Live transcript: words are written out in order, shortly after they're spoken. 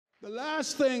The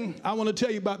last thing I want to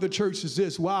tell you about the church is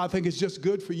this. Why I think it's just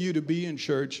good for you to be in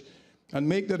church and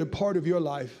make that a part of your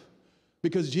life,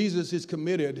 because Jesus is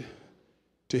committed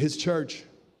to his church.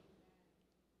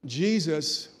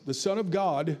 Jesus, the Son of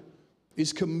God,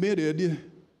 is committed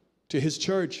to his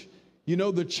church. You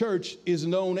know, the church is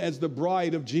known as the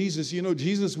bride of Jesus. You know,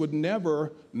 Jesus would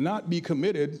never not be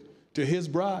committed to his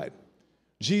bride.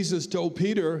 Jesus told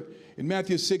Peter in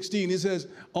Matthew 16, he says,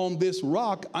 on this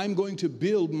rock, I'm going to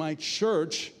build my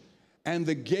church, and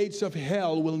the gates of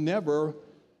hell will never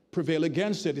prevail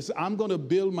against it. He said, I'm going to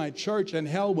build my church, and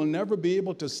hell will never be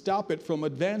able to stop it from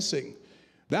advancing.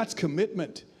 That's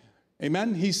commitment.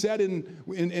 Amen. He said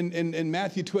in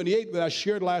Matthew 28 that I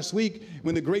shared last week,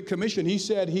 when the Great Commission, he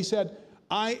said,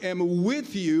 I am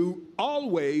with you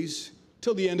always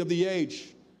till the end of the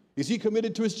age. Is he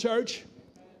committed to his church?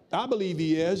 I believe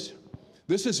he is.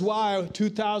 This is why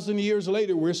 2,000 years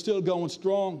later, we're still going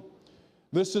strong.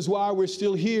 This is why we're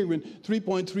still here in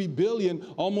 3.3 billion,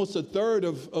 almost a third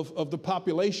of the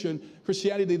population.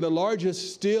 Christianity, the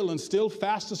largest still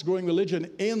fastest growing religion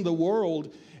in the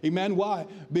world. Amen. Why?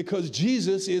 Because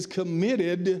Jesus is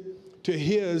committed to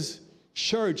his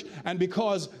church, and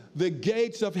because the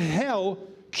gates of hell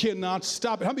cannot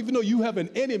stop it. How many of you know you have an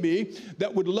enemy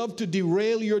that would love to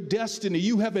derail your destiny?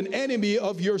 You have an enemy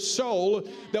of your soul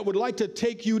that would like to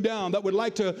take you down, that would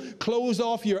like to close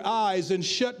off your eyes and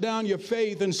shut down your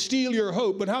faith and steal your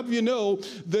hope. But how do you know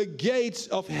the gates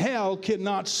of hell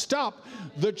cannot stop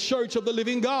the church of the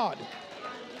living God?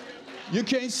 You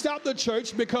can't stop the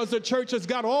church, because the church has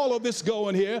got all of this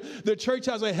going here. The church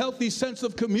has a healthy sense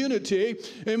of community.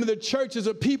 And the church is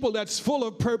a people that's full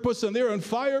of purpose, and they're on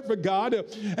fire for God.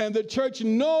 And the church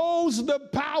knows the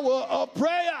power of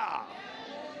prayer.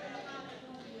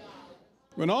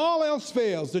 When all else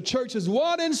fails, the church is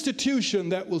one institution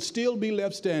that will still be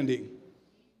left standing.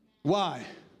 Why?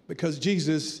 Because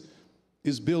Jesus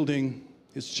is building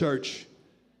his church.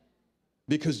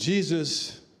 Because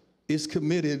Jesus is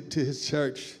committed to his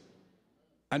church.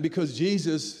 And because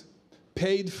Jesus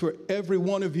paid for every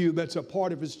one of you that's a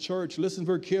part of his church, listen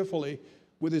very carefully,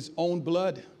 with his own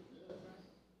blood.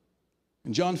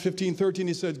 In John 15:13,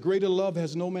 he says, greater love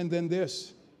has no man than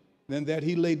this, than that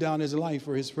he laid down his life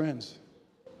for his friends.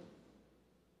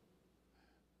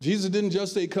 Jesus didn't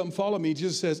just say, come follow me.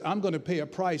 Jesus says, I'm going to pay a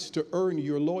price to earn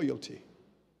your loyalty.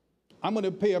 I'm going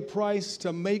to pay a price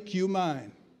to make you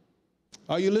mine.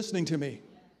 Are you listening to me?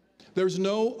 There's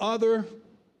no other.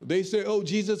 They say, oh,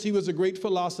 Jesus, he was a great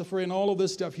philosopher and all of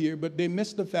this stuff here, but they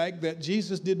miss the fact that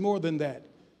Jesus did more than that.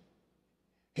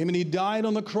 Him, and he died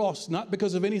on the cross, not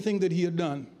because of anything that he had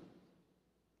done.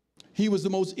 He was the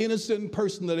most innocent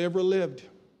person that ever lived.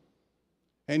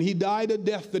 And he died a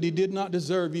death that he did not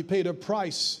deserve. He paid a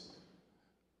price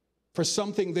for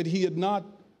something that he had not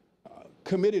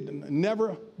committed.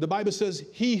 Never, the Bible says,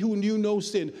 he who knew no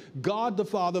sin, God the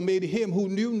Father made him who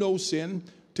knew no sin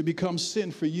to become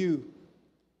sin for you.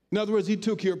 In other words, he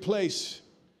took your place.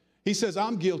 He says,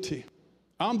 I'm guilty.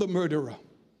 I'm the murderer.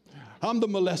 I'm the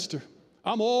molester.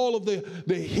 I'm all of the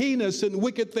heinous and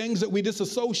wicked things that we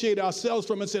disassociate ourselves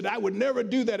from and said, I would never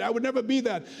do that. I would never be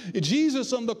that.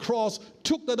 Jesus on the cross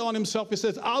took that on himself. He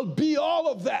says, I'll be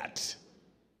all of that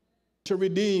to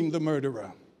redeem the murderer,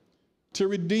 to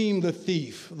redeem the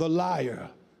thief, the liar.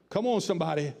 Come on,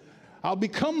 somebody. I'll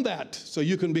become that so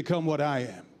you can become what I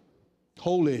am.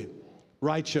 Holy,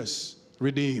 righteous,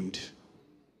 redeemed.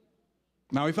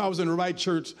 Now, if I was in a right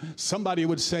church, somebody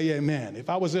would say amen. If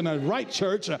I was in a right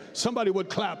church, somebody would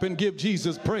clap and give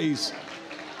Jesus praise.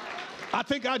 I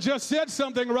think I just said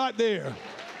something right there.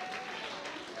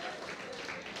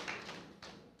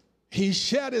 He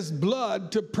shed his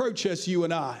blood to purchase you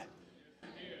and I.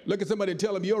 Look at somebody and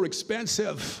tell them, you're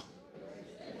expensive.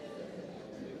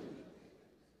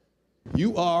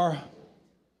 You are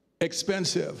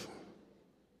expensive.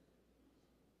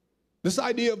 This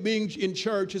idea of being in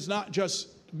church is not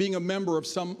just being a member of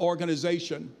some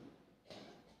organization.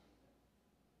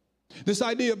 This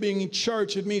idea of being in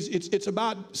church, it means it's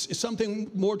about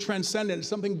something more transcendent,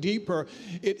 something deeper.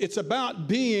 It's about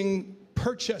being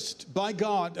purchased by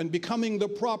God and becoming the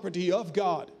property of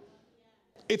God.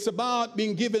 It's about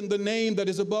being given the name that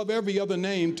is above every other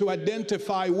name to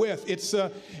identify with.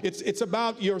 It's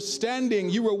about your standing.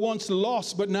 You were once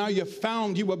lost, but now you're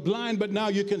found. You were blind, but now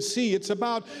you can see. It's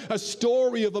about a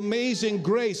story of amazing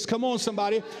grace. Come on,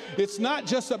 somebody. It's not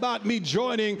just about me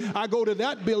joining. I go to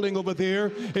that building over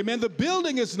there. Amen. The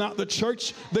building is not the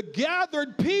church. The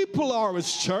gathered people are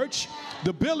his church.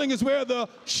 The building is where the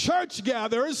church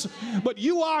gathers, but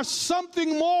you are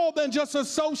something more than just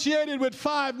associated with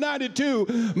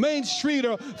 592. Main Street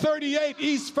or 38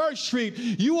 East 1st Street.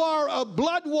 You are a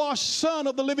blood-washed son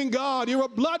of the living God. You're a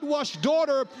blood-washed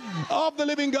daughter of the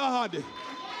living God.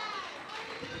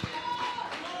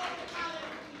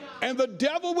 And the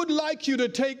devil would like you to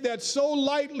take that so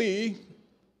lightly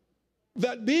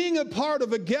that being a part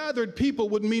of a gathered people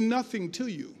would mean nothing to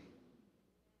you.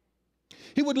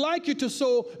 He would like you to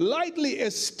so lightly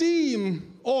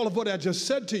esteem all of what I just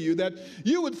said to you that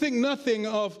you would think nothing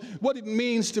of what it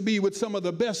means to be with some of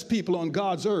the best people on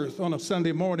God's earth on a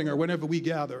Sunday morning or whenever we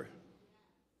gather.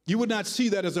 You would not see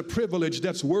that as a privilege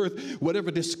that's worth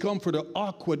whatever discomfort or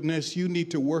awkwardness you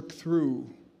need to work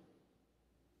through.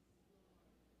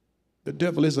 The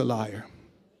devil is a liar.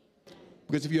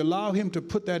 Because if you allow him to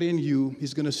put that in you,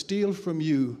 he's going to steal from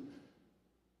you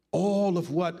all of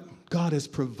what God has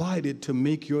provided to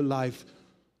make your life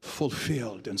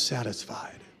fulfilled and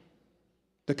satisfied.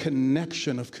 The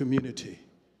connection of community,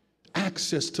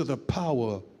 access to the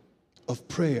power of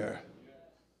prayer,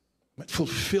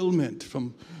 fulfillment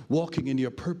from walking in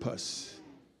your purpose,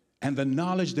 and the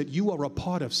knowledge that you are a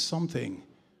part of something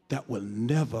that will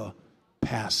never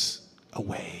pass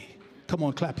away. Come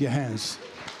on, clap your hands.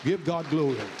 Give God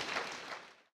glory.